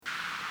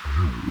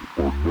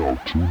are now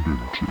tuned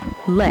into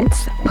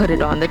Let's put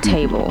it on the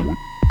table.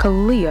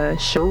 Kalia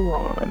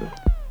Sharon.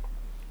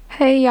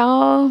 Hey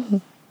y'all,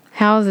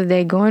 how's the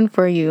day going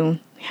for you?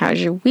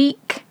 How's your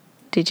week?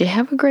 Did you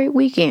have a great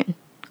weekend?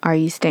 Are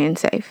you staying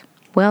safe?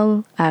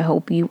 Well, I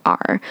hope you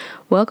are.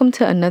 Welcome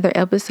to another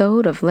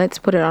episode of Let's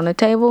Put It on the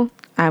Table.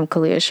 I'm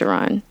Kalia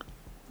Sharon.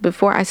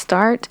 Before I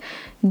start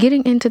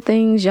getting into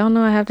things, y'all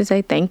know I have to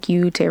say thank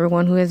you to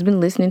everyone who has been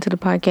listening to the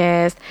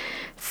podcast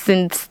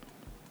since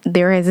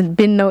there hasn't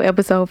been no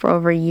episode for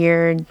over a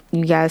year.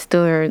 You guys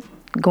still are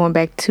going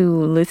back to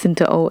listen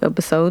to old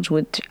episodes,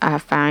 which I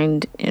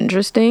find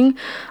interesting.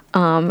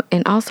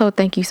 And also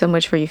thank you so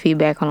much for your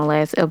feedback on the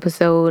last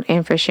episode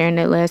and for sharing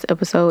that last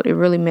episode. It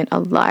really meant a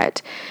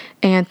lot.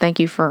 And thank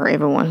you for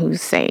everyone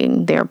who's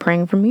saying they're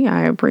praying for me.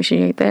 I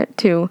appreciate that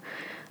too.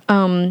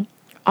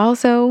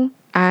 Also,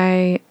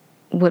 I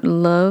would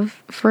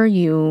love for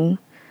you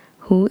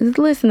who is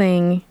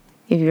listening,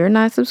 if you're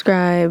not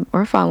subscribed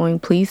or following,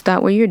 please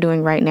stop what you're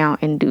doing right now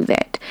and do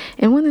that.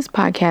 And when this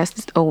podcast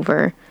is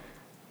over,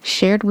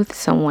 share it with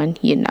someone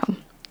you know.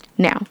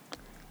 Now,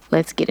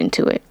 let's get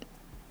into it.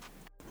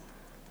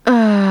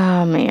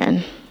 Oh,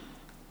 man.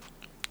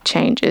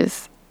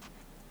 Changes.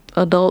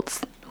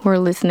 Adults who are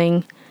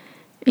listening,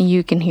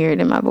 you can hear it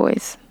in my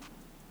voice.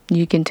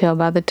 You can tell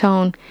by the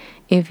tone.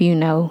 If you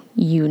know,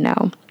 you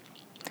know.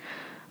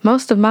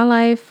 Most of my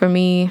life, for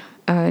me,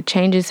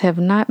 changes have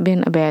not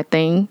been a bad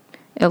thing.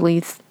 At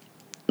least,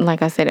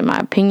 like I said, in my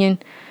opinion.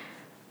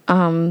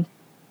 I'm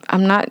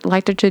not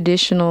like the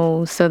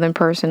traditional Southern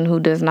person who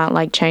does not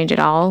like change at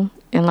all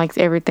and likes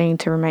everything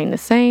to remain the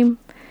same.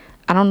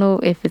 I don't know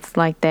if it's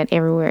like that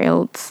everywhere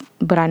else,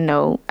 but I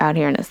know out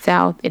here in the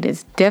South, it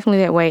is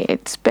definitely that way,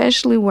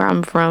 especially where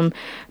I'm from.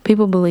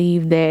 People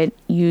believe that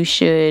you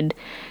should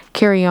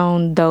carry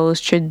on those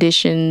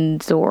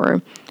traditions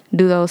or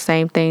do those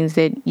same things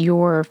that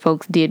your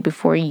folks did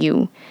before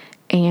you.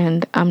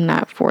 And I'm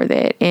not for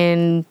that.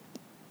 And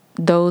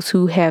those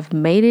who have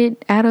made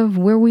it out of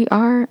where we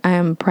are, I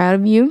am proud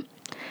of you.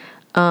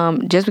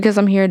 Just because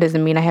I'm here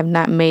doesn't mean I have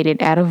not made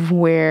it out of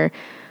where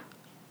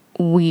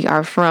we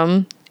are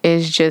from.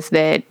 It's just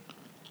that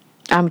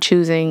I'm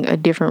choosing a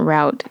different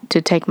route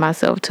to take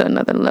myself to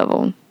another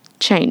level.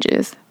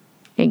 Changes.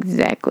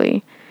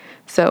 Exactly.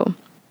 So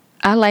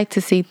I like to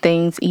see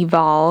things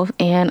evolve,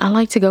 and I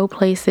like to go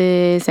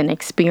places and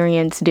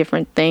experience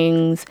different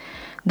things.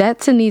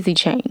 That's an easy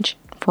change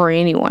for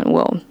anyone.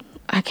 Well,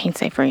 I can't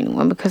say for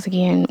anyone because,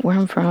 again, where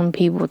I'm from,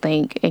 people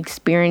think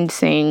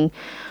experiencing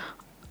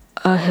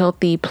a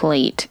healthy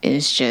plate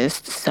is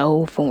just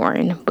so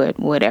foreign, but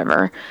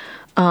whatever.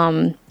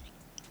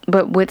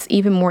 But what's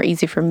even more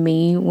easy for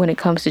me when it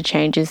comes to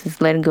changes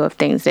is letting go of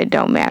things that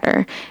don't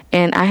matter.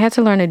 And I had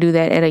to learn to do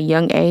that at a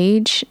young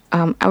age.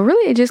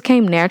 It just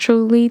came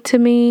naturally to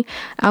me.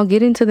 I'll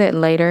get into that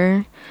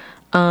later.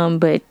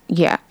 But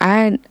yeah,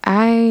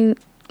 I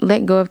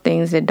let go of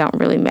things that don't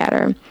really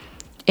matter.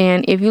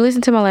 And if you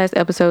listen to my last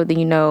episode, then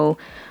you know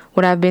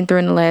what I've been through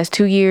in the last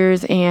 2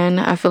 years. And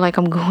I feel like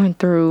I'm going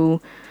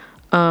through,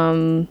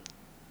 I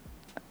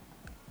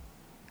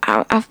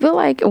feel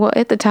like, well,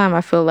 at the time,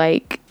 I feel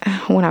like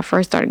when I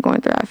first started going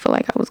through, I feel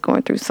like I was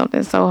going through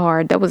something so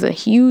hard. That was a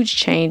huge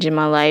change in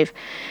my life.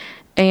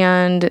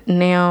 And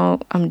now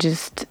I'm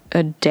just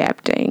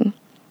adapting.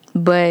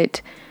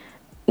 But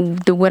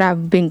what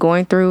I've been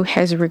going through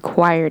has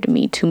required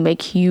me to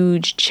make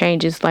huge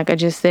changes, like I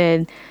just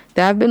said,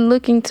 that I've been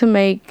looking to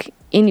make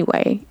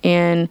anyway.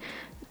 And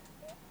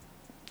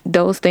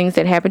those things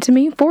that happened to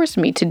me forced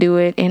me to do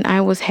it, and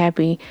I was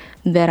happy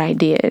that I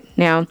did.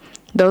 Now,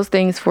 those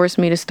things forced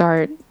me to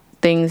start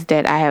things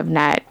that I have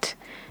not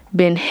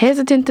been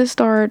hesitant to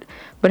start,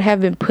 but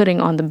have been putting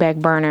on the back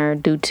burner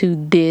due to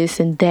this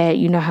and that.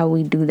 You know how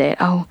we do that.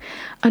 Oh,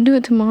 I'll do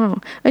it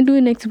tomorrow. I'll do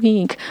it next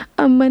week.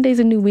 Monday's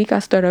a new week.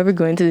 I'll start over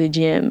going to the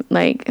gym.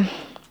 Like,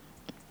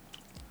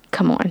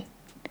 come on.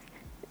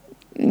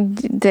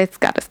 That's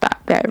got to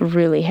stop. That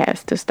really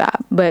has to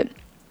stop. But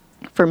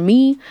for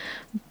me,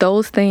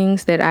 those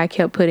things that I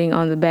kept putting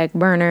on the back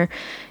burner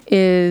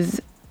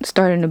is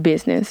starting a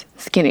business,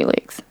 Skinny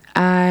Legs.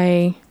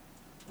 I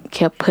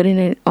kept putting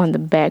it on the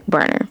back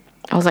burner.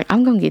 I was like,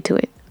 I'm going to get to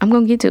it.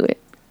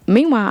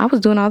 Meanwhile, I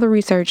was doing all the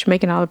research,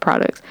 making all the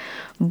products,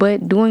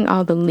 but doing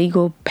all the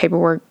legal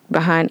paperwork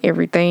behind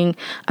everything.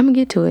 I'm going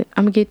to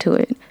get to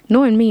it.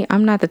 Knowing me,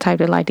 I'm not the type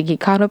that like to get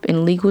caught up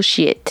in legal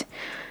shit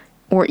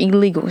or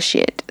illegal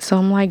shit. So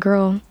I'm like,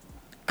 girl,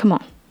 come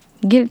on,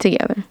 get it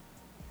together.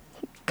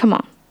 Come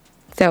on.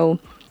 So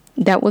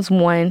that was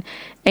one.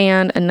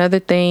 And another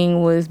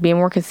thing was being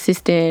more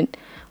consistent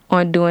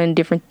on doing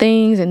different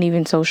things and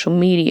even social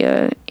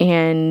media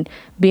and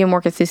being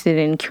more consistent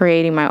in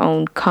creating my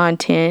own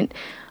content.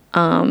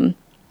 And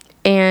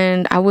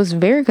I was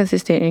very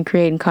consistent in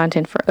creating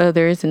content for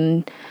others.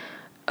 And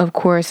of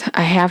course,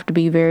 I have to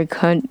be very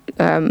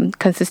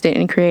consistent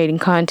in creating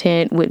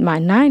content with my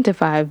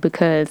 9-to-5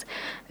 because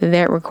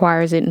that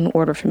requires it in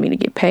order for me to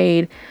get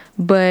paid.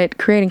 But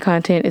creating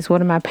content is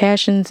one of my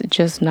passions,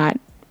 just not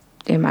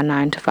in my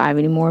 9 to 5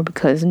 anymore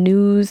because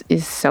news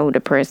is so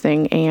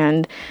depressing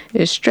and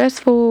it's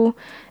stressful.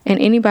 And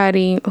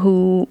anybody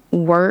who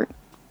worked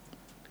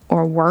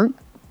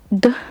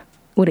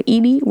with an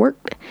ED,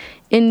 worked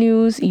in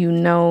news, you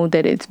know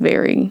that it's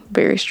very,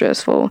 very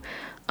stressful.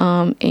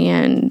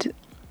 And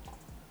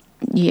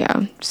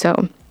yeah,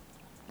 so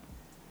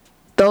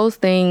those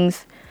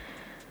things,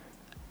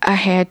 I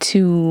had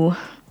to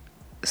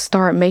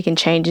start making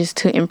changes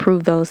to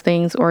improve those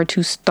things or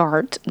to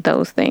start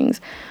those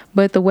things.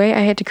 But the way I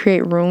had to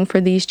create room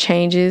for these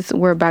changes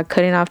were by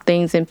cutting off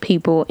things and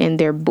people and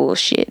their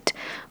bullshit,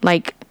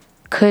 like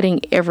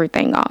cutting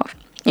everything off.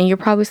 And you're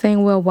probably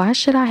saying, well, why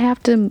should I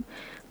have to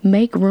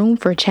make room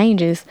for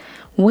changes?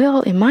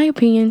 Well, in my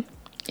opinion,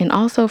 and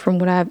also from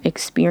what I've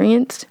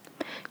experienced,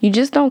 you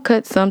just don't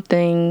cut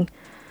something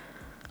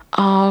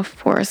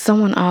off or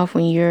someone off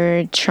when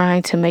you're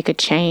trying to make a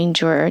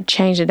change or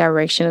change the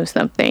direction of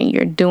something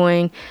you're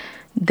doing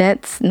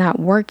that's not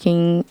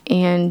working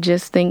and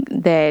just think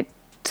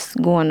that's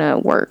going to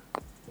work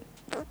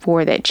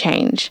for that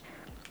change.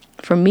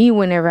 For me,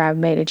 whenever I've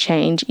made a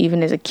change,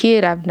 even as a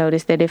kid, I've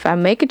noticed that if I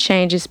make a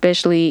change,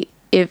 especially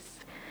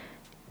if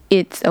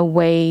it's a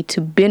way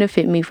to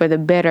benefit me for the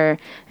better,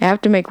 I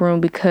have to make room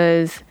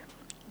because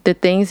the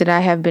things that I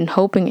have been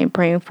hoping and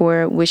praying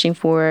for, wishing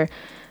for,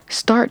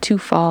 start to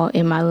fall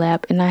in my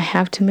lap, and I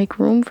have to make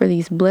room for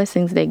these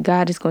blessings that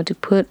God is going to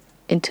put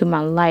into my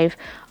life,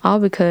 all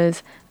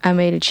because I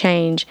made a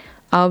change,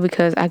 all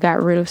because I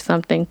got rid of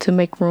something to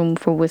make room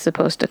for what's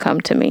supposed to come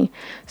to me.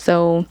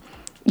 So,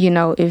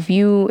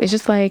 it's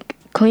just like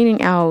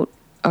cleaning out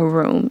a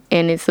room,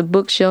 and it's a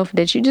bookshelf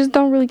that you just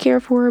don't really care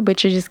for,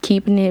 but you're just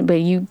keeping it,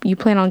 but you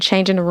plan on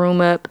changing the room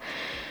up,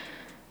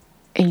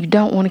 and you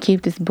don't want to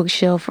keep this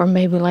bookshelf, or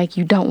maybe like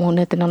you don't want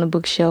nothing on the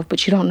bookshelf,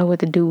 but you don't know what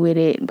to do with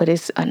it, but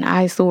it's an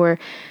eyesore.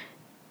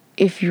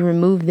 If you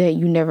remove that,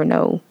 you never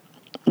know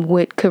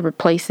what could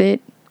replace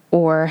it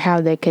or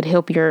how that could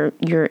help your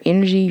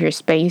energy, your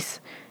space,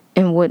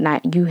 and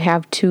whatnot. You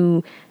have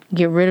to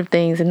get rid of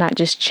things and not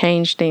just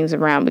change things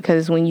around,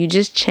 because when you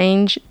just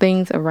change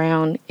things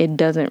around, it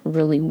doesn't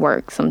really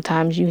work.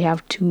 Sometimes you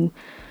have to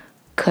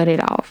cut it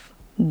off,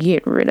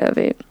 get rid of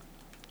it,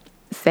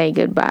 say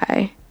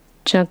goodbye,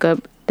 chunk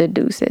up the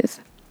deuces.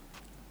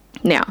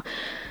 Now,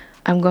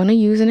 I'm going to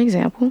use an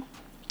example.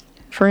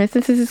 For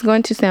instance, this is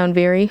going to sound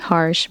very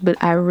harsh, but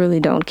I really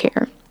don't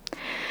care.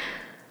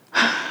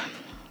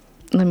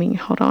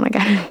 Hold on.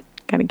 I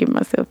gotta get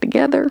myself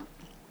together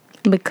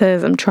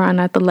because I'm trying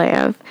not to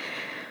laugh.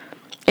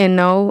 And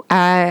no,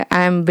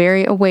 I'm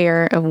very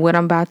aware of what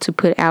I'm about to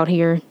put out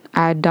here.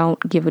 I don't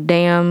give a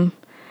damn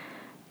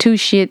two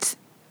shits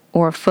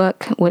or a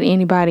fuck what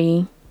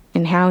anybody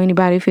and how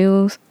anybody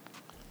feels.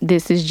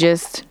 This is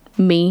just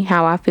me,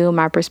 how I feel,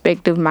 my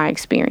perspective, my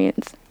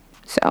experience.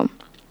 So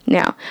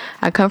now,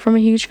 I come from a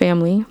huge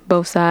family,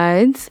 both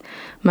sides.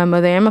 My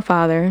mother and my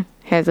father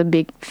has a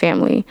big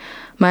family.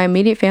 My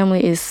immediate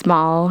family is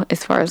small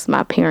as far as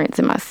my parents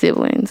and my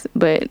siblings.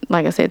 But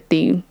like I said,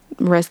 the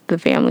rest of the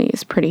family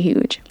is pretty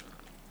huge.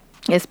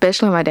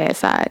 Especially on my dad's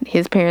side.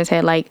 His parents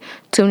had like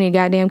too many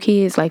goddamn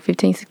kids, like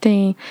 15,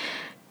 16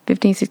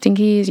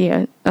 kids,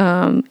 yeah.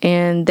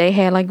 And they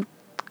had like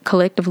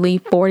collectively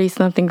 40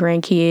 something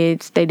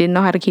grandkids. They didn't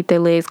know how to keep their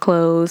legs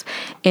closed,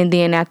 and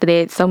then after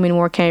that so many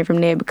more came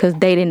from there because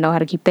they didn't know how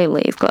to keep their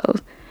legs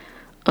closed.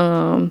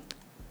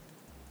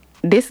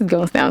 This is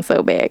gonna sound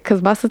so bad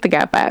because my sister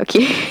got 5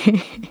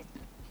 kids.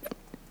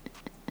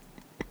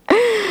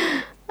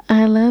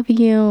 I love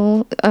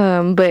you,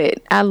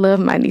 but I love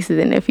my nieces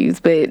and nephews.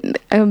 But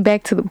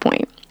back to the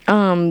point.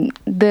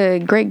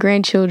 The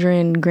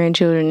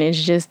grandchildren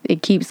is just,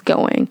 it keeps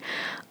going.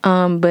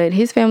 But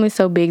his family's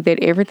so big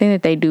that everything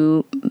that they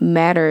do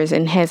matters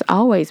and has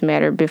always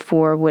mattered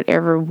before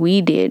whatever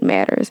we did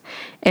matters.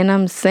 And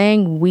I'm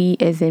saying we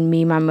as in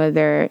me, my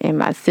mother, and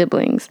my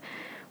siblings.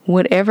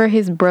 Whatever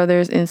his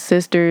brothers and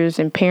sisters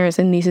and parents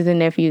and nieces and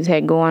nephews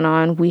had going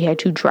on, we had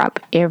to drop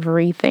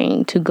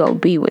everything to go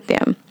be with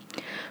them.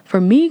 For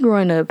me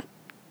growing up,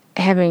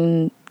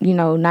 having,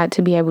 not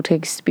to be able to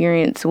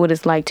experience what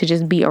it's like to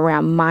just be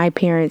around my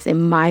parents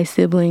and my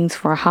siblings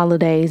for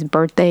holidays,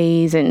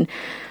 birthdays, and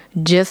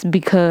just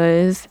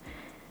because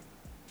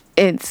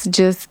it's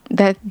just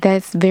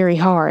that's very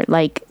hard.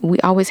 Like, we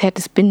always had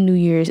to spend New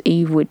Year's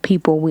Eve with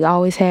people. We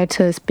always had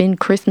to spend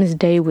Christmas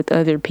Day with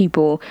other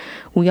people.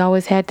 We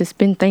always had to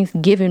spend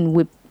Thanksgiving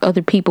with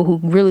other people who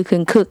really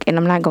couldn't cook. And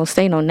I'm not going to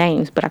say no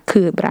names, but I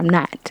could, but I'm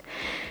not,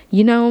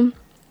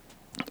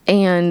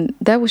 and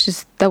that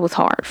was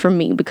hard for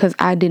me because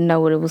I didn't know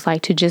what it was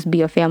like to just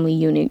be a family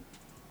unit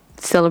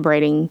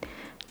celebrating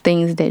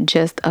things that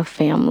just a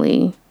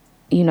family,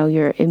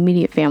 your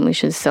immediate family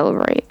should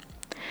celebrate.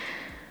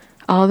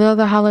 All the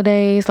other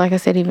holidays, like I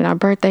said, even our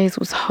birthdays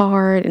was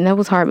hard. And that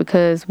was hard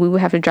because we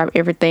would have to drop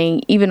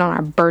everything, even on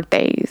our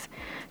birthdays,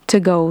 to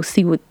go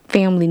see what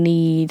family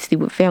needs,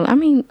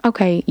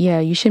 okay, yeah,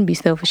 you shouldn't be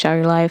selfish all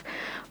your life.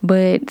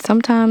 But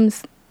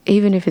sometimes,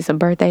 even if it's a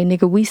birthday,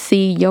 nigga, we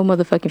see your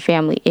motherfucking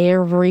family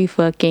every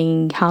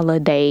fucking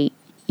holiday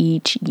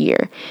each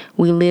year.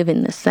 We live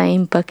in the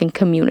same fucking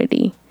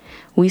community.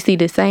 We see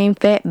the same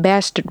fat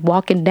bastard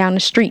walking down the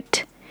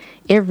street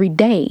every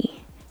day.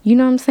 You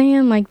know what I'm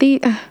saying? Like,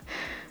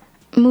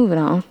 moving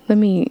on. Let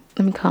me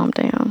calm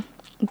down.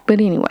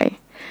 But anyway,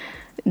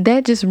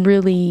 that just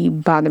really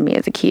bothered me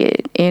as a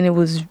kid. And it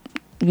was,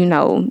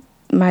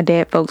 my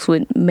dad folks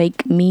would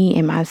make me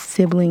and my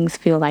siblings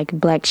feel like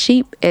black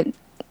sheep, at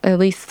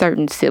least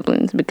certain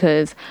siblings,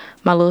 because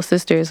my little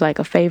sister is like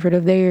a favorite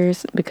of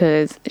theirs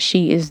because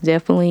she is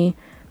definitely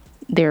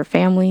their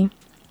family.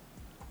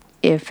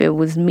 If it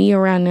was me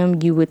around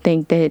them, you would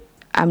think that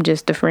I'm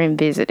just a friend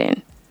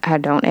visiting. I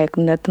don't act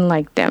nothing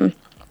like them.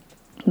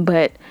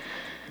 But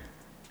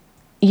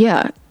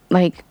yeah,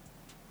 like,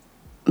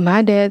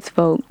 my dad's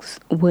folks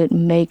would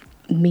make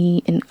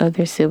me and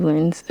other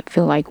siblings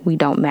feel like we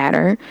don't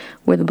matter.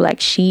 We're the black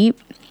sheep.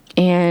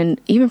 And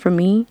even for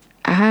me,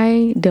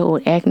 I dealt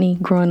with acne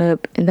growing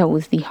up, and that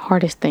was the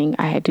hardest thing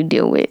I had to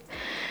deal with.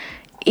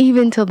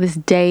 Even till this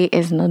day,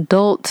 as an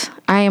adult,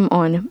 I am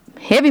on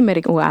heavy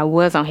medication. Well, I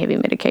was on heavy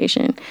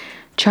medication,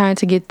 trying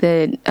to get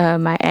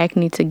my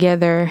acne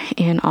together,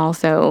 and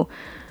also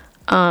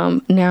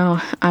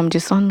now I'm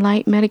just on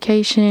light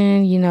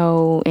medication,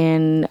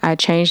 and I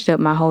changed up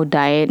my whole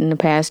diet in the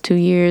past 2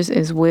 years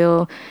as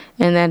well,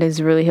 and that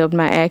has really helped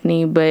my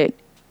acne. But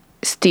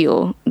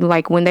still,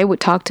 like, when they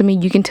would talk to me,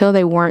 you can tell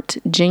they weren't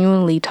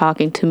genuinely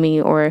talking to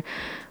me, or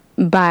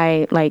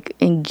by like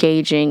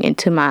engaging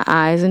into my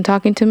eyes and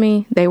talking to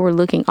me. They were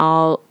looking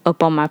all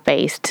up on my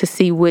face to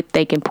see what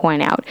they can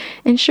point out.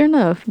 And sure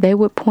enough, they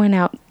would point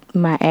out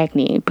my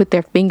acne, put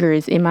their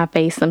fingers in my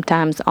face,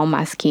 sometimes on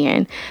my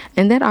skin.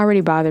 And that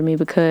already bothered me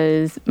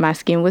because my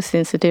skin was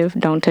sensitive.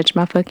 Don't touch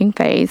my fucking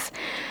face.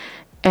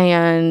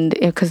 And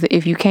because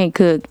if you can't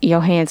cook,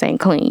 your hands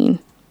ain't clean.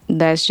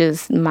 That's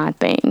just my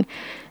thing.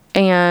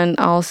 And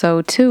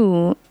also,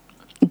 too,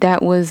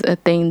 that was a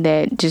thing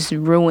that just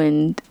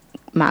ruined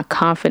my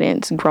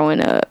confidence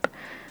growing up.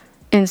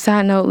 And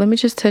side note, let me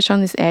just touch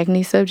on this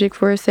acne subject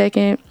for a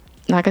second.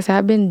 Like I said,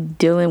 I've been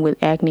dealing with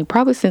acne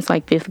probably since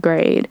like 5th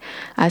grade.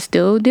 I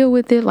still deal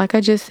with it, like I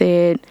just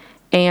said.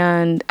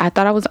 And I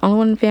thought I was the only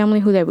one in the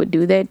family who that would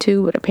do that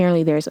to, but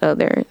apparently there's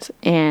others.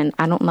 And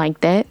I don't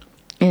like that.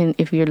 And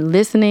if you're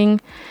listening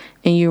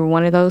and you're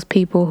one of those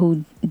people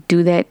who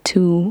do that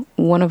to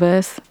one of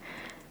us,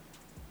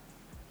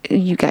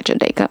 you got your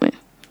day coming.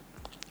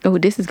 Oh,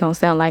 this is going to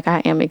sound like I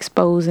am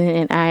exposing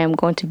and I am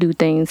going to do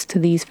things to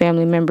these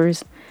family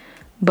members,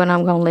 but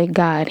I'm going to let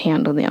God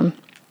handle them.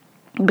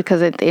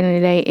 Because at the end of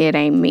the day, it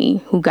ain't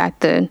me who got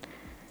to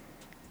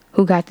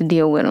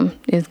deal with them.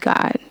 It's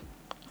God.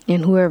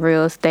 And whoever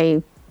else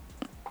they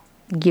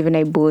giving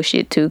a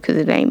bullshit to, because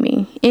it ain't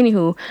me.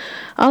 Anywho,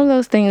 all of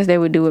those things they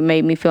would do would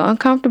make me feel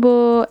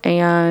uncomfortable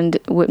and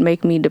would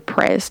make me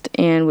depressed,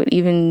 and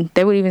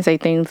they would even say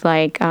things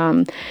like,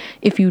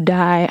 if you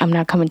die, I'm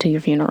not coming to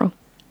your funeral.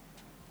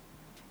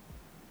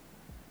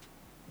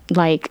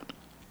 Like,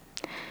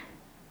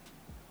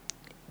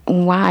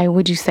 why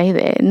would you say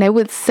that? And they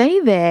would say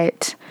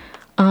that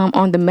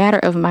on the matter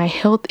of my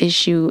health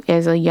issue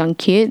as a young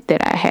kid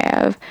that I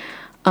have.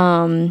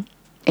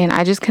 And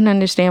I just couldn't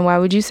understand, why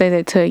would you say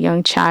that to a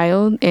young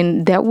child?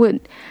 And that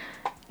would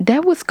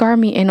scar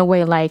me in a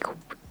way, like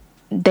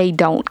they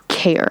don't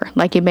care.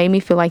 Like, it made me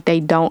feel like they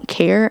don't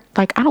care.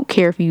 Like, I don't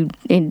care if you,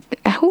 and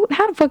how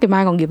the fuck am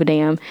I gonna give a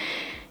damn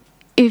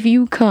if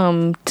you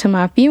come to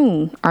my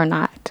funeral or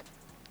not?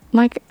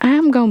 Like,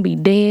 I'm gonna be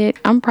dead.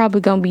 I'm probably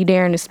gonna be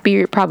there in the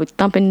spirit, probably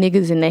thumping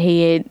niggas in the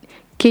head,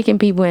 kicking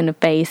people in the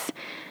face.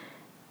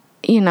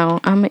 I'm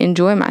gonna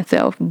enjoy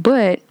myself.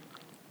 But,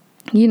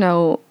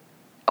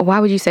 why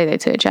would you say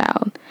that to a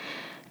child?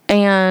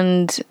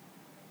 And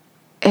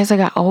as I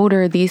got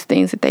older, these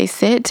things that they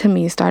said to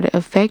me started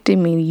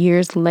affecting me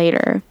years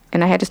later.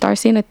 And I had to start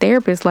seeing a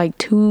therapist like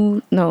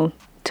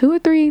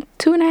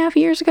 2.5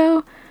 years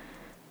ago.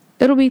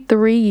 It'll be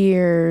 3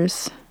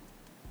 years.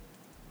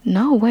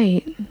 No,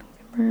 wait.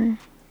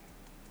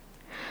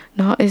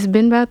 No, it's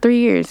been about 3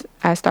 years.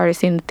 I started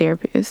seeing a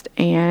therapist,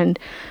 and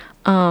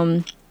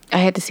I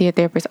had to see a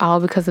therapist all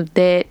because of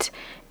that.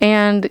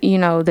 And,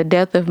 the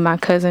death of my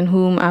cousin,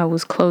 whom I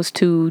was close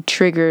to,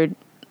 triggered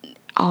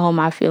all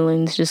my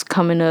feelings just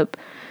coming up.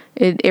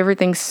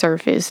 Everything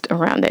surfaced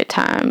around that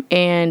time,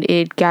 and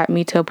it got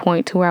me to a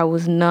point to where I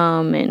was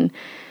numb, and,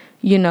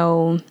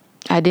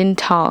 I didn't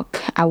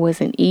talk. I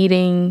wasn't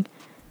eating.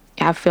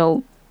 I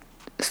felt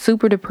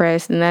super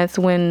depressed, and that's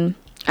when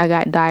I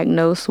got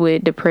diagnosed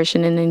with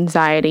depression and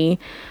anxiety,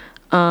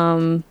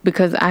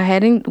 because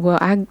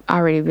I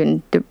already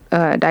been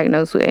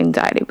diagnosed with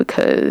anxiety,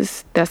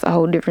 because that's a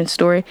whole different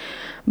story,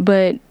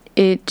 but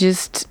it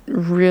just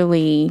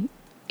really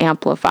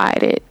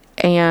amplified it,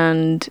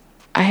 and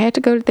I had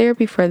to go to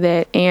therapy for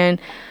that. And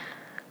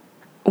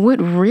what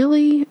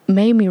really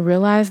made me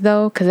realize,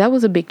 though, because that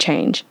was a big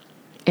change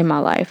in my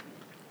life,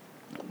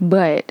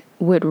 but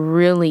what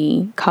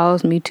really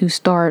caused me to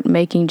start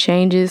making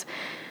changes,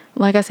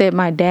 like I said,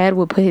 my dad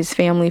would put his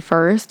family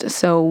first,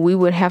 so we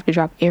would have to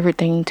drop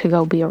everything to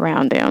go be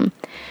around them.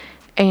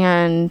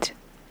 And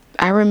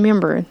I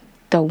remember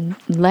the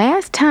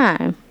last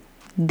time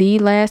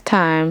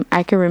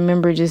I can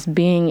remember just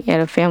being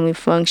at a family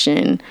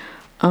function,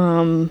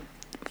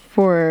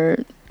 for,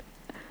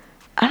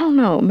 I don't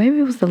know, maybe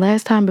it was the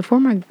last time before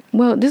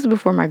this is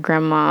before my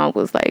grandma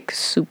was like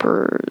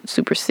super,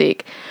 super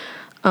sick.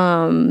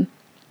 My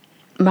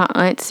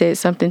aunt said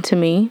something to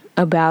me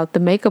about the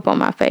makeup on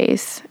my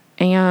face,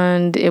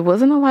 and it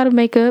wasn't a lot of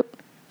makeup.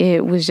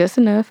 It was just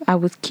enough. I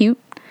was cute.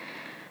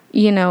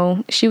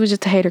 She was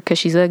just a hater because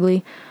she's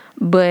ugly.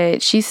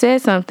 But she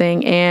said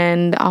something,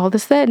 and all of a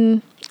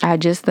sudden, I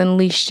just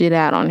unleashed it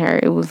out on her.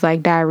 It was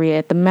like diarrhea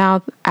at the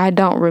mouth. I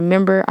don't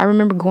remember. I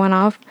remember going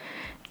off,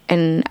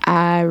 and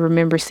I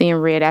remember seeing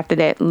red after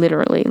that,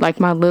 literally. Like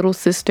my little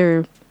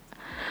sister,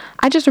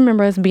 I just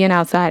remember us being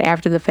outside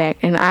after the fact,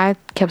 and I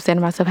kept saying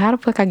to myself, how the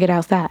fuck I get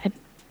outside?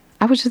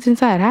 I was just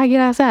inside. How I get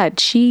outside?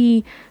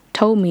 She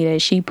told me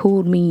that she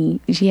pulled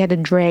me. She had to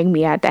drag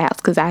me out the house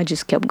because I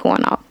just kept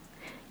going off.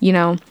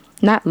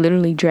 Not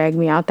literally drag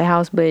me out the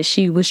house, but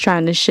she was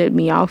trying to shut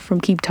me off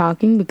from keep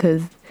talking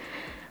because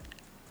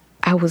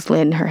I was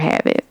letting her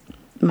have it.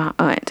 My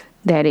aunt,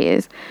 that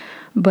is.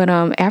 But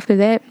after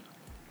that,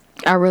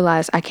 I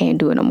realized I can't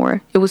do it no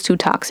more. It was too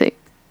toxic.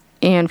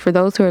 And for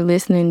those who are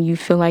listening, you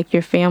feel like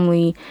your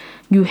family,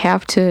 you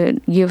have to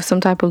give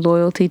some type of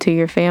loyalty to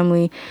your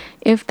family.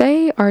 If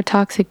they are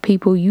toxic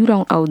people, you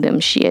don't owe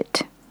them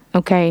shit.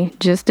 Okay?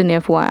 Just an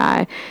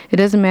FYI. It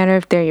doesn't matter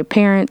if they're your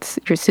parents,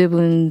 your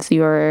siblings,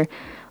 your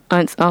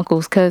aunts,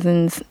 uncles,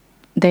 cousins.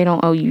 They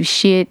don't owe you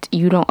shit.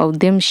 You don't owe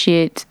them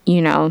shit.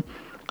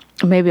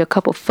 Maybe a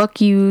couple fuck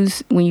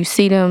yous when you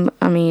see them.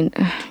 I mean,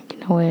 you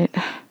know what?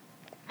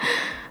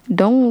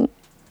 Don't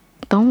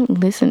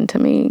listen to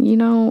me.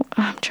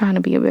 I'm trying to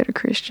be a better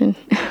Christian.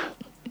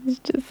 It's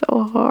just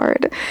so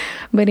hard.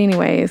 But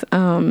anyways,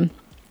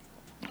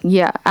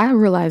 yeah, I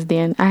realized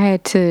then I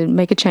had to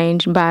make a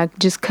change by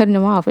just cutting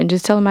them off and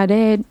just telling my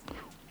dad,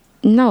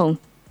 no,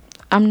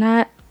 I'm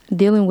not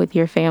dealing with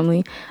your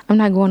family. I'm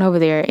not going over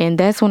there. And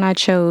that's when I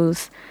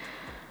chose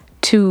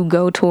to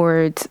go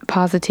towards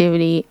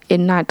positivity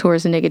and not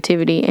towards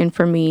negativity. And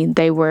for me,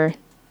 they were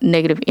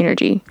negative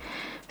energy.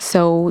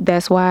 So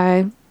that's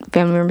why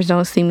family members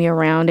don't see me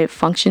around at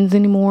functions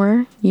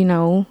anymore,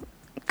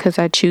 because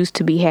I choose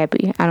to be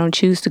happy. I don't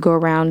choose to go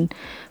around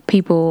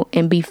people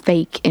and be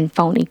fake and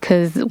phony.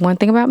 Because one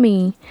thing about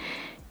me,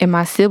 and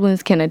my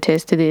siblings can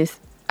attest to this,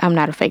 I'm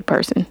not a fake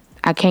person.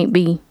 I can't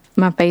be.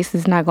 My face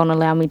is not going to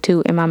allow me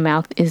to, and my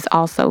mouth is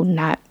also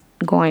not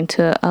going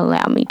to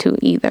allow me to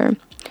either.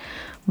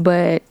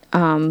 But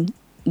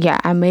yeah,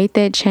 I made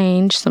that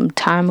change some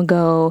time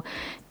ago.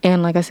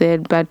 And like I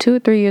said, about 2 or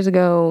 3 years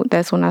ago,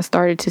 that's when I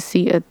started to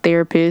see a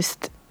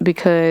therapist,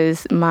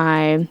 because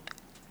my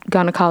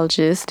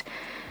gynecologist,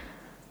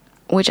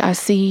 which I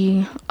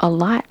see a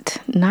lot,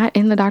 not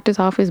in the doctor's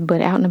office,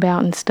 but out and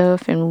about and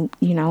stuff. And,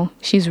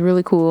 she's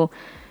really cool.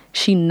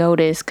 She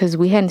noticed, because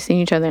we hadn't seen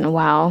each other in a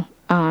while.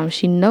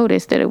 She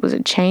noticed that it was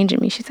a change in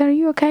me. She said, "Are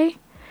you okay?"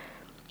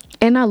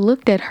 And I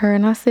looked at her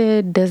and I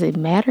said, "Does it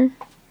matter?"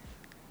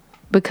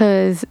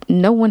 Because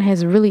no one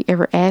has really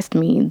ever asked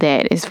me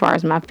that as far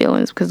as my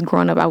feelings. Because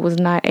growing up, I was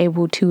not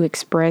able to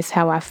express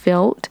how I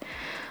felt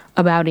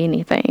about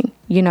anything.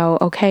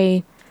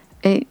 Okay,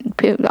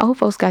 old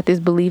folks got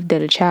this belief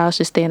that a child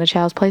should stay in a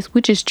child's place,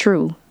 which is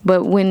true.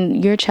 But when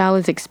your child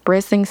is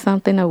expressing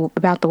something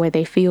about the way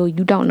they feel,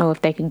 you don't know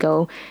if they could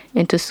go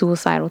into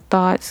suicidal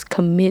thoughts,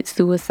 commit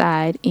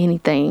suicide,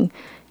 anything.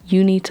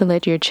 You need to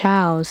let your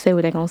child say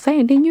what they're going to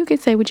say, and then you can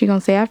say what you're going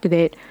to say after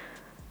that.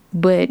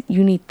 But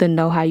you need to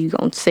know how you're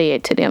going to say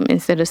it to them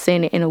instead of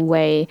saying it in a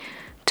way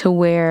to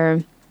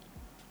where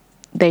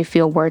they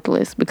feel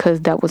worthless,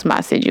 because that was my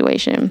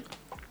situation.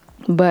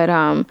 But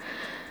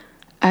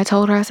I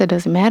told her, I said,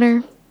 "Doesn't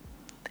matter."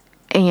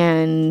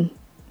 And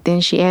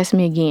then she asked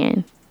me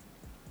again,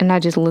 and I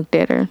just looked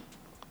at her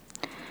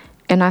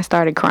and I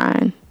started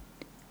crying.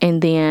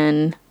 And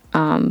then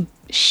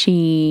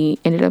she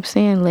ended up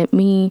saying, "Let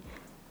me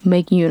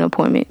make you an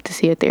appointment to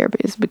see a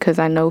therapist, because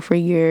I know for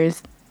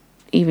years,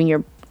 even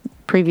your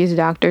previous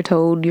doctor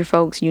told your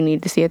folks you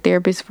need to see a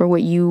therapist for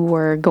what you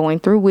were going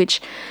through,"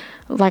 which,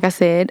 like I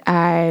said,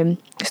 I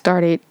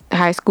started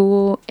high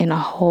school in a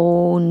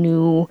whole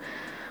new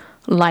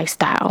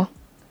lifestyle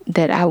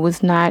that I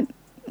was not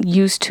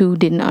used to,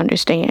 didn't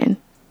understand,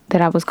 that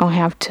I was going to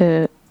have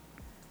to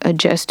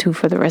adjust to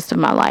for the rest of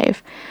my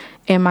life.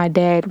 And my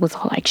dad was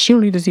like, "She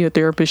don't need to see a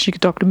therapist. She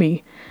can talk to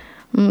me."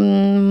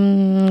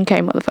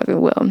 Okay, motherfucker.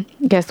 Well,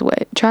 guess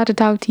what? Tried to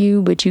talk to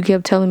you, but you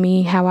kept telling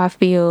me how I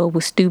feel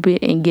was stupid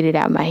and get it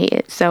out of my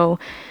head. So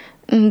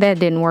that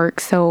didn't work.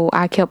 So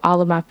I kept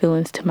all of my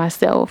feelings to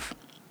myself.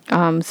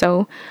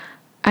 So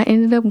I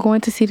ended up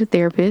going to see the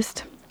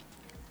therapist.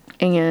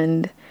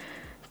 And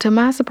to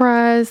my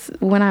surprise,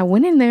 when I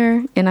went in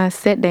there and I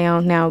sat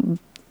down, now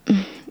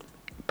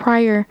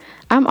prior,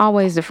 I'm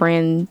always the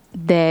friend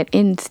that,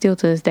 and still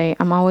to this day,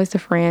 I'm always the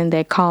friend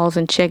that calls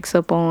and checks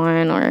up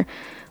on, or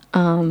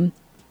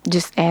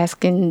just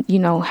asking,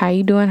 how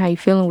you doing, how you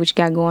feeling, what you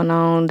got going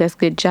on, that's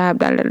good job,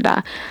 da da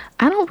da.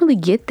 I don't really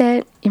get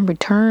that in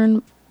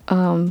return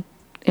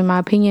in my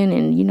opinion.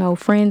 And,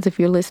 friends, if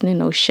you're listening,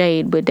 no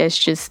shade, but that's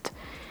just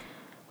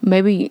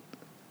maybe,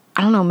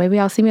 I don't know, maybe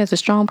I'll see me as a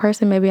strong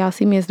person. Maybe I'll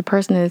see me as the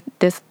person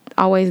that's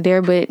always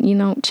there. But,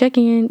 check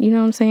in, you know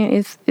what I'm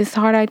saying? It's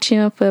hard out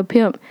chin for a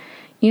pimp,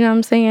 you know what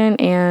I'm saying?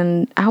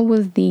 And I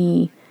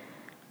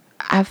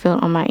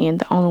felt on my end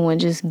the only one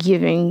just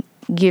giving,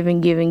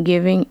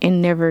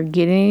 and never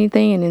getting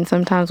anything. And then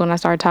sometimes when I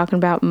started talking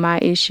about my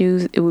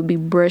issues, it would be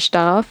brushed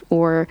off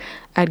or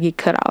I'd get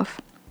cut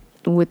off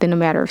within a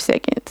matter of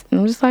seconds.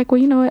 And I'm just like,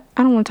 well, you know what?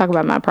 I don't want to talk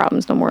about my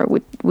problems no more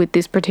with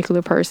this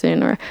particular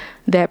person or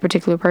that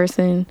particular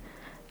person,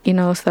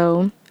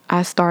 So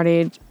I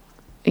started,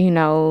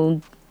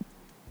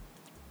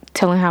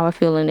 telling how I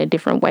feel in a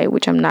different way,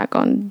 which I'm not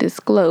going to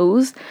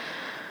disclose.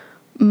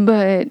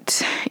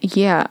 But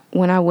yeah,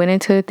 when I went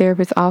into the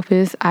therapist's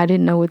office, I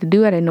didn't know what to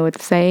do. I didn't know what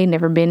to say.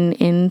 Never been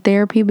in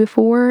therapy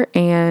before.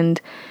 And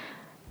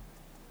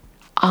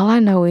all I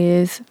know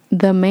is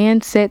the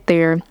man sat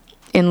there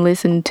and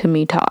listened to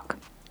me talk.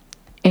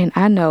 And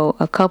I know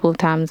a couple of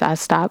times I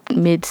stopped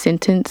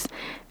mid-sentence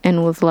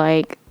and was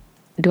like,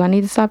 do I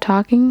need to stop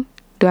talking?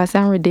 Do I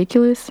sound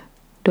ridiculous?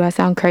 Do I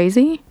sound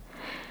crazy?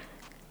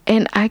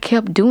 And I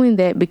kept doing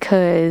that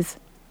because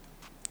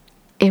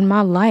in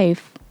my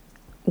life,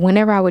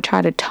 whenever I would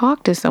try to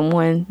talk to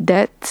someone,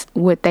 that's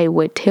what they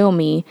would tell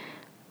me.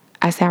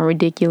 I sound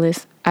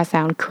ridiculous. I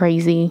sound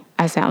crazy.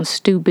 I sound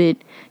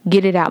stupid.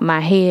 Get it out my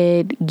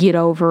head. Get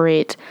over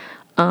it.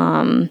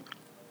 And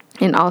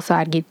also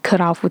I'd get cut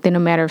off within a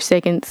matter of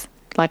seconds.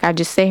 Like I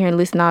just sit here and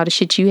listen to all the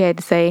shit you had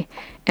to say,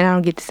 and I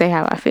don't get to say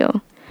how I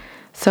feel.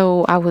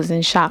 So I was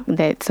in shock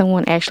that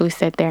someone actually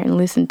sat there and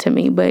listened to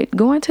me. But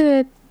going to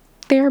that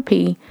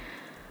therapy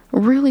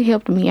really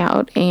helped me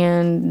out,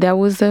 and that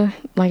was a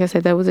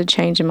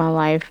change in my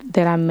life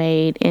that I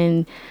made,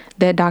 and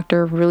that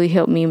doctor really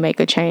helped me make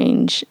a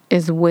change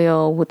as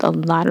well with a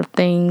lot of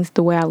things,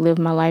 the way I live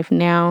my life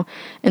now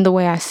and the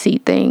way I see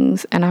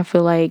things. And I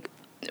feel like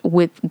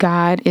with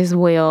God as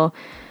well,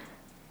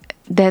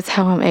 that's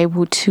how I'm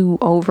able to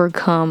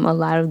overcome a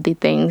lot of the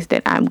things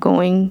that I've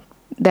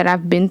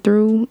been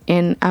through,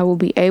 and I will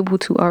be able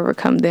to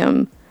overcome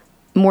them,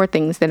 more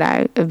things that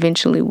I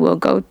eventually will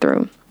go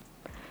through.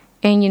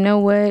 And you know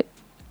what?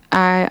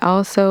 I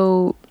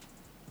also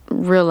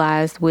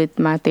realized with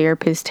my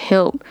therapist's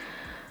help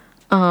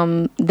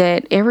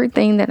that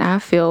everything that I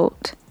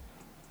felt,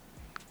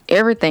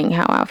 everything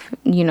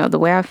the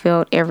way I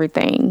felt,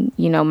 everything,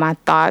 my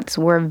thoughts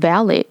were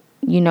valid,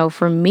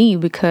 for me,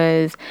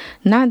 because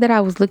not that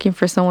I was looking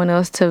for someone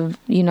else to,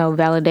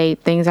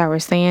 validate things I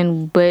was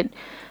saying, but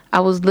I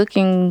was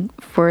looking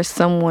for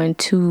someone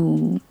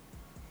to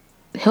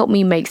help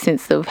me make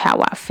sense of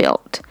how I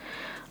felt.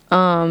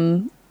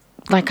 I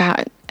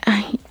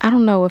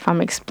don't know if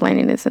I'm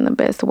explaining this in the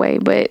best way,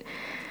 but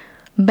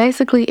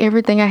basically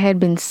everything I had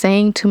been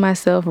saying to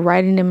myself,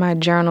 writing in my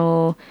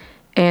journal,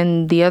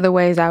 and the other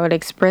ways I would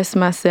express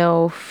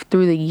myself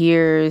through the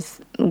years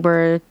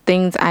were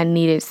things I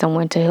needed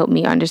someone to help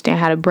me understand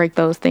how to break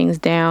those things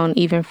down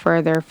even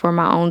further for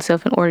my own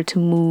self in order to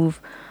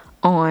move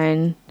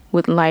on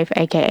with life,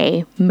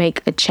 aka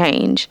make a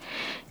change.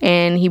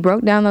 And he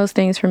broke down those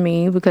things for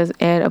me because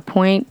at a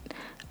point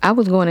I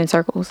was going in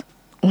circles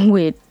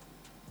with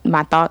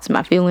my thoughts,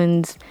 my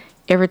feelings,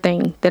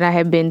 everything that I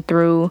had been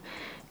through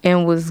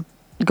and was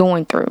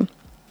going through.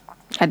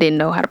 I didn't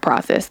know how to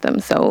process them.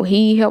 So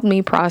he helped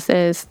me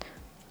process.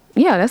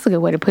 Yeah, that's a good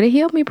way to put it. He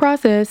helped me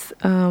process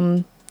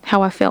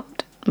how I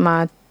felt,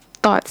 my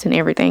thoughts and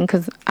everything.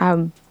 Because I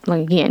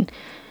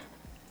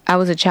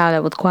was a child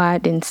that was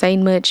quiet, didn't say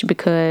much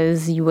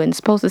because you weren't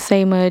supposed to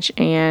say much.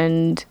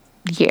 And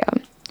yeah.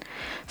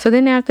 So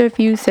then after a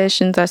few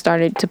sessions, I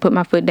started to put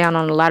my foot down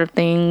on a lot of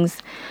things.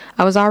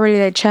 I was already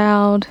that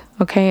child,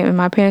 okay? And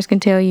my parents can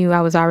tell you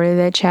I was already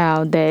that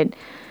child that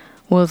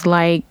was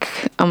like,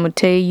 I'm going to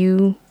tell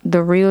you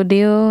the real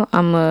deal.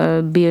 I'm going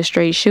to be a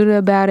straight shooter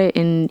about it.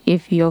 And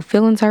if your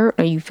feelings hurt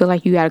or you feel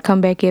like you got to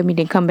come back at me,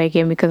 then come back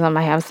at me because I'm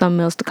going to have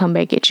something else to come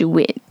back at you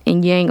with.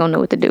 And you ain't going to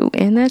know what to do.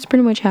 And that's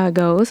pretty much how it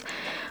goes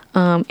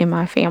in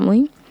my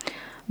family.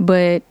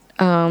 But,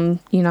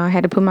 I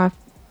had to put my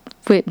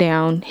foot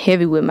down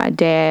heavy with my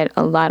dad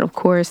a lot, of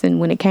course.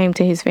 And when it came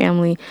to his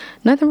family,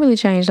 nothing really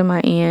changed on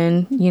my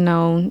end.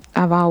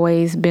 I've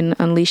always been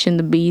unleashing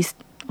the beast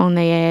on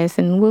their ass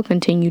and will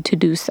continue to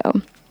do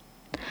so.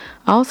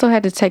 I also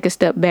had to take a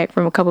step back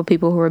from a couple of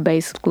people who were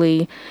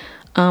basically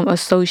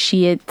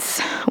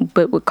associates,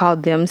 but would call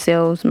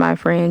themselves my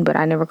friend, but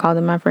I never called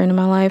them my friend in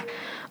my life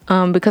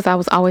because I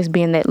was always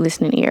being that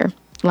listening ear.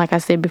 Like I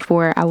said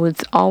before, I was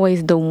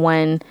always the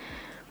one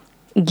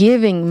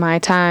giving my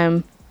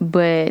time,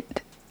 but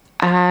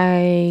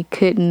I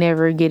could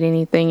never get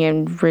anything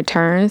in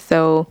return.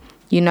 So,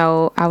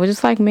 I was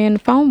just like, man, the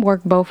phone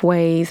worked both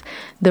ways.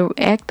 The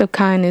act of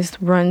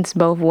kindness runs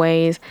both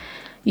ways.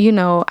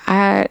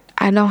 I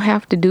don't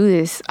have to do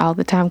this all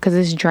the time because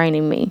it's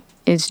draining me.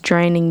 It's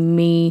draining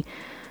me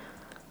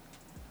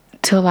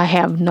till I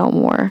have no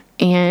more.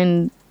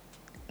 And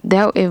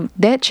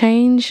that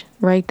change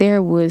right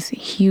there was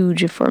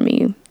huge for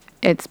me.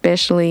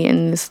 especially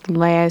in this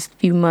last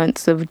few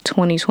months of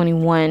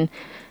 2021.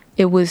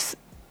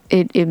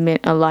 It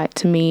meant a lot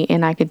to me,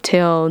 and I could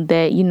tell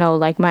that,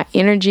 like my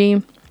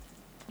energy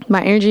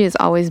has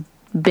always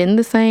been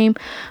the same,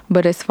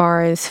 but as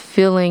far as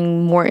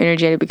feeling more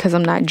energetic because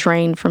I'm not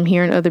drained from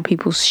hearing other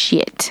people's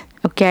shit,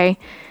 okay?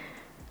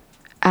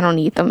 I don't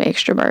need them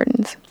extra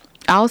burdens.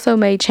 I also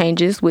made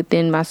changes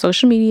within my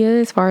social media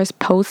as far as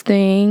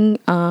posting.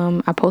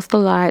 I post a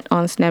lot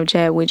on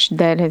Snapchat, which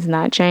that has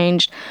not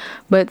changed.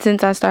 But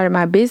since I started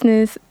my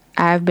business,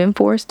 I've been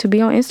forced to be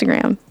on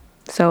Instagram.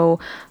 So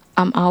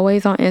I'm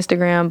always on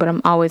Instagram, but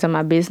I'm always on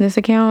my business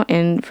account.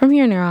 And from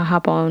here and there, I'll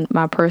hop on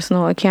my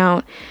personal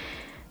account.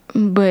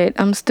 But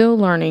I'm still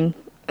learning,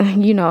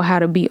 how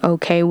to be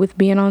okay with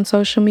being on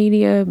social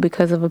media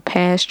because of a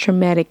past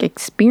traumatic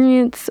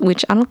experience,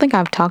 which I don't think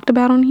I've talked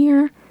about on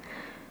here.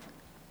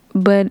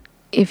 But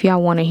if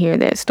y'all want to hear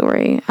that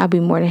story, I'll be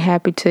more than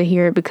happy to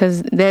hear it,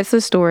 because that's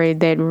a story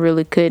that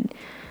really could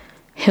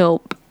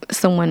help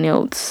someone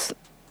else,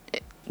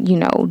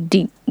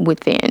 deep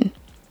within.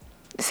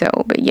 So,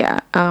 but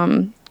yeah,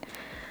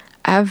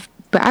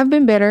 I've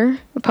been better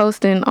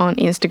posting on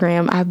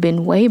Instagram. I've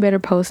been way better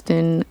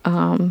posting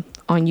on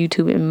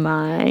YouTube, in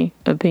my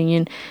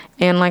opinion.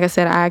 And like I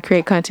said, I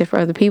create content for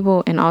other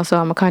people, and also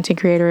I'm a content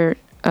creator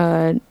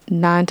 9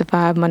 to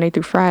 5 Monday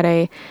through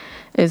Friday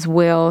as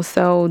well.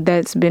 So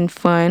that's been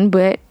fun.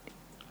 But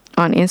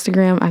on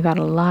Instagram, I got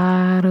a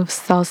lot of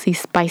saucy,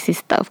 spicy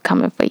stuff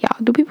coming for y'all.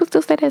 Do people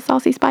still say that,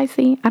 saucy,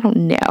 spicy? I don't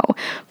know.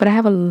 But I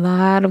have a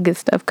lot of good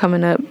stuff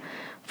coming up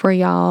for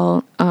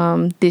y'all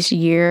this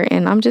year,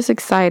 and I'm just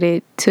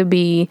excited to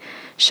be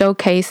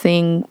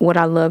showcasing what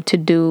I love to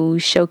do,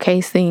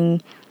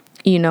 showcasing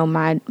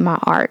my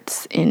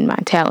arts and my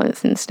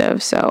talents and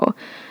stuff. So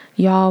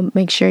y'all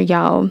make sure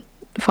y'all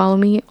follow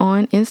me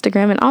on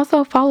Instagram, and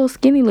also follow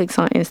Skinny Licks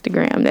on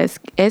Instagram. That's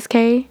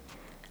SKINELIX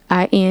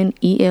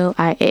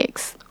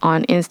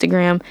on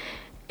Instagram,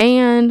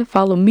 and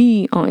follow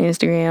me on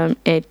Instagram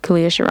at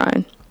Kalia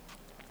Sharon.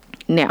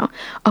 Now,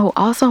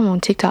 also I'm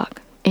on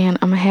TikTok, and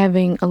I'm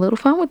having a little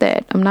fun with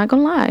that. I'm not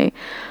gonna lie.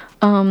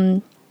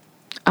 I'm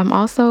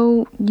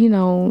also,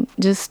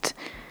 just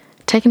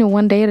taking it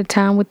one day at a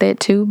time with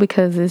that too,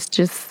 because it's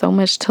just so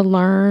much to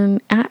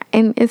learn.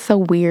 And it's so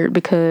weird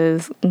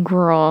because,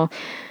 girl,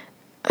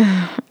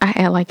 I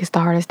act like it's the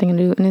hardest thing to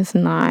do, and it's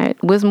not.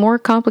 What's more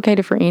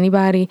complicated for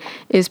anybody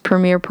is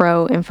Premiere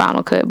Pro and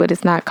Final Cut, but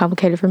it's not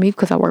complicated for me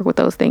because I work with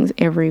those things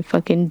every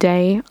fucking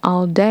day,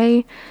 all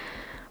day.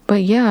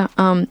 But yeah,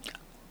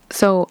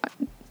 so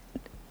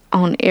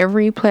on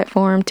every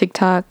platform,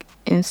 TikTok,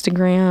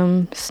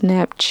 Instagram,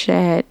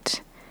 Snapchat,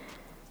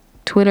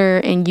 Twitter,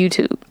 and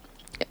YouTube,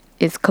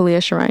 it's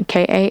Kalia Sharon,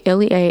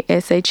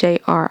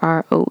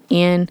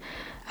 KALEASHARRON.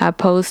 I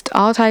post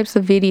all types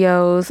of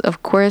videos.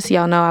 Of course,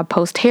 y'all know I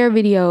post hair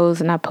videos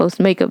and I post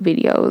makeup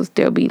videos.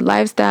 There'll be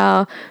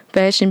lifestyle,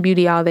 fashion,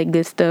 beauty, all that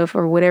good stuff,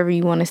 or whatever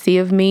you want to see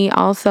of me.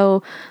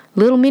 Also,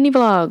 little mini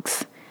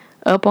vlogs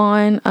up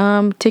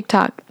on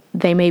TikTok.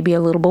 They may be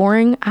a little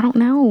boring. I don't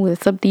know.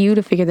 It's up to you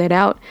to figure that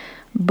out.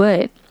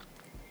 But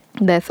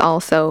that's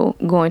also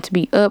going to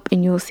be up,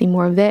 and you'll see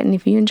more of that. And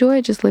if you enjoy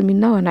it, just let me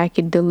know, and I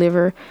can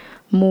deliver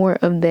more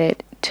of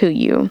that to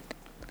you.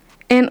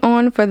 And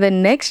on for the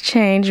next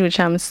change, which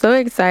I'm so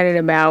excited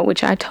about,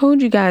 which I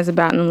told you guys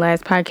about in the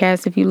last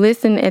podcast. If you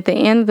listen at the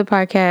end of the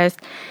podcast,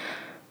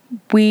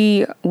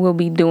 we will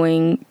be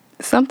doing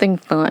something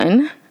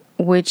fun,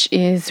 which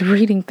is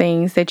reading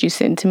things that you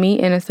send to me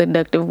in a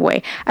seductive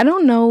way. I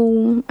don't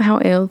know how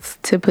else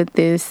to put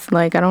this.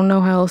 I don't know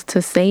how else to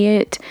say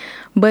it,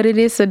 but it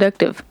is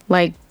seductive.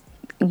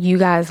 You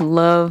guys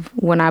love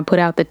when I put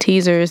out the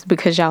teasers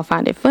because y'all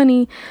find it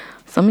funny.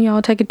 Some of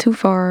y'all take it too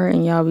far,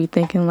 and y'all be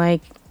thinking I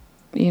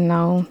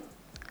don't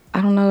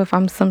know if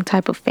I'm some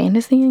type of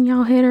fantasy in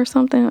y'all head or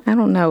something. I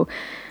don't know.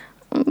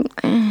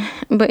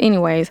 But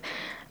anyways,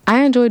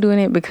 I enjoy doing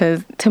it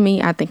because, to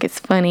me, I think it's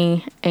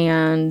funny,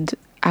 and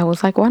I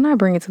was like, why not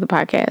bring it to the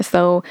podcast?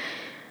 So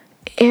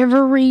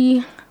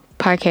every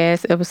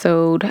podcast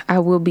episode, I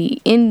will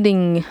be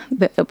ending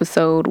the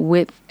episode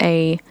with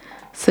a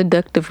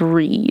seductive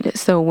read.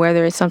 So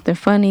whether it's something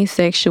funny,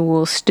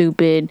 sexual,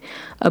 stupid,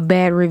 a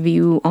bad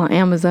review on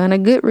Amazon, a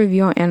good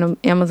review on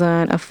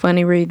Amazon, a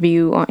funny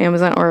review on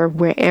Amazon, or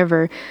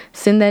wherever,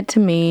 send that to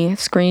me,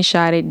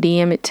 screenshot it,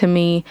 DM it to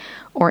me,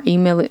 or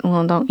email it.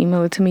 Well, don't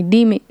email it to me,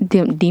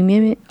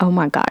 DM it. Oh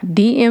my God,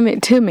 DM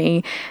it to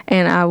me,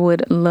 and I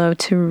would love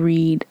to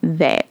read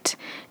that.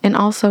 And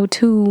also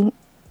too,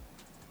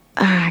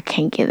 I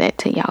can't get that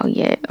to y'all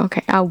yet.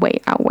 Okay, I'll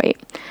wait.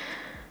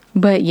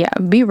 But yeah,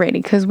 be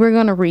ready, because we're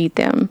going to read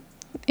them,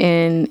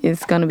 and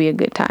it's going to be a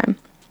good time.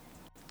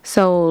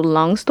 So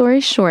long story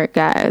short,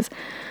 guys,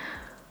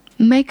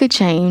 make a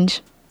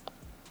change.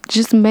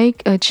 Just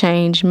make a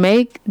change.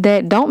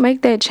 Don't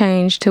make that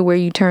change to where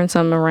you turn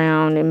something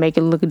around and make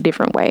it look a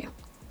different way,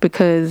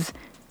 because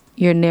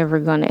you're never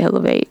going to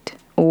elevate,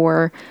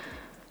 or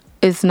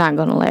it's not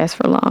going to last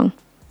for long.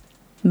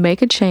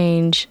 Make a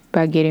change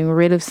by getting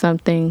rid of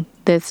something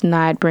that's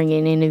not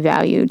bringing any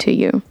value to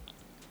you.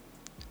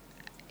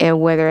 And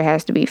whether it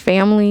has to be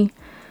family,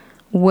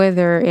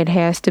 whether it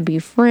has to be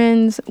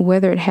friends,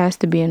 whether it has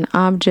to be an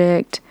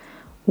object,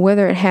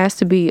 whether it has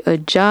to be a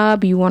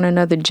job, you want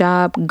another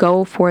job,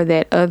 go for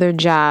that other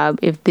job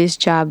if this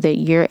job that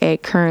you're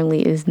at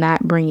currently is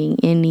not bringing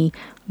any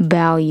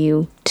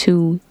value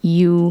to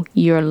you,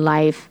 your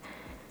life,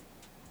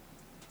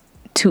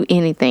 to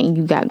anything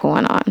you got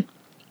going on.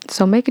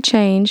 So make a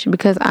change,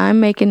 because I'm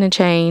making a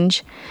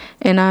change,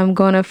 and I'm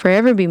going to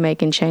forever be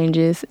making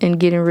changes and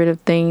getting rid of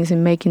things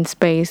and making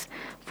space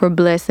for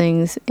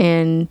blessings,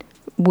 and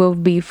will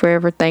be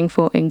forever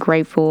thankful and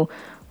grateful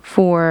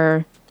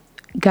for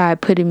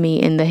God putting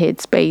me in the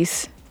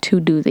headspace to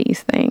do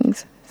these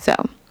things. So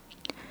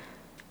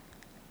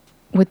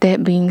with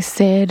that being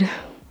said,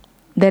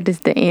 that is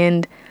the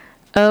end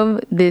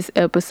of this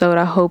episode.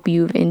 I hope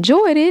you've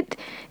enjoyed it.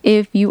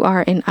 If you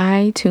are an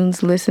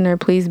iTunes listener,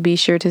 please be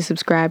sure to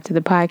subscribe to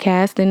the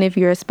podcast. And if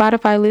you're a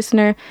Spotify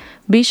listener,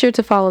 be sure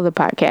to follow the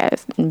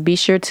podcast, and be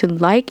sure to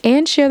like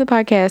and share the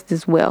podcast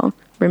as well.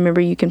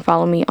 Remember, you can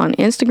follow me on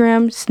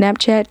Instagram,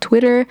 Snapchat,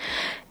 Twitter,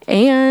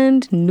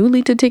 and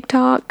newly to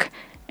TikTok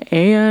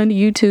and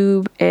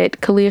YouTube at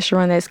Kalia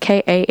Sharon. That's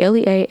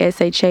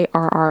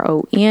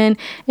KALEASHARRON.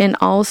 And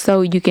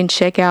also you can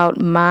check out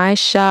my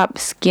shop,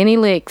 Skinny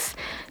Licks.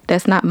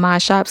 That's not my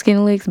shop, Skinny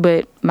Licks,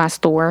 but my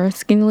store,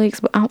 Skinny Licks.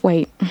 But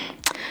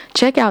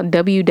check out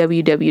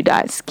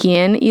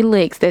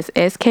www.skinelix, that's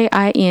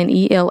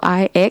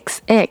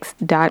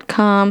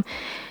SKINELIXX.com,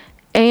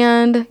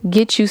 and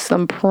get you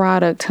some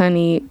product,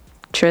 honey.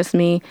 Trust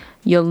me,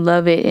 you'll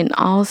love it. And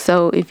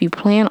also, if you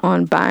plan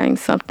on buying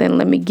something,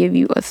 let me give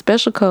you a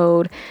special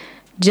code.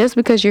 Just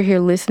because you're here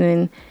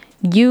listening,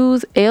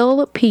 use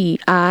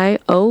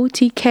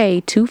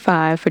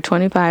LPIOTK25 for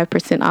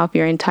 25% off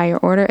your entire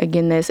order.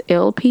 Again, that's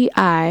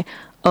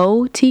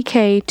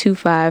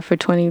LPIOTK25 for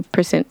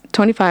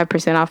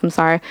 25% off,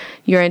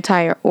 your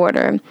entire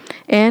order.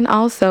 And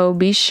also,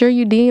 be sure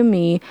you DM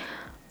me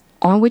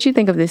on what you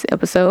think of this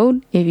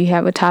episode. If you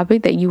have a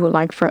topic that you would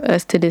like for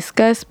us to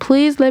discuss,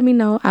 please let me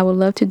know. I would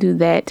love to do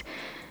that.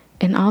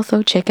 And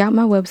also check out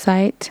my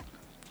website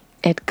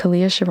at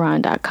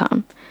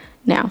KaliaSharon.com.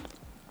 Now,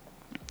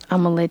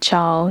 I'm going to let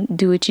y'all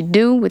do what you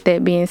do. With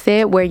that being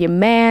said, wear your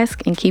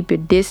mask and keep your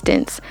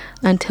distance.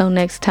 Until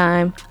next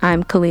time,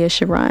 I'm Kalia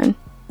Sharon.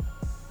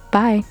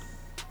 Bye.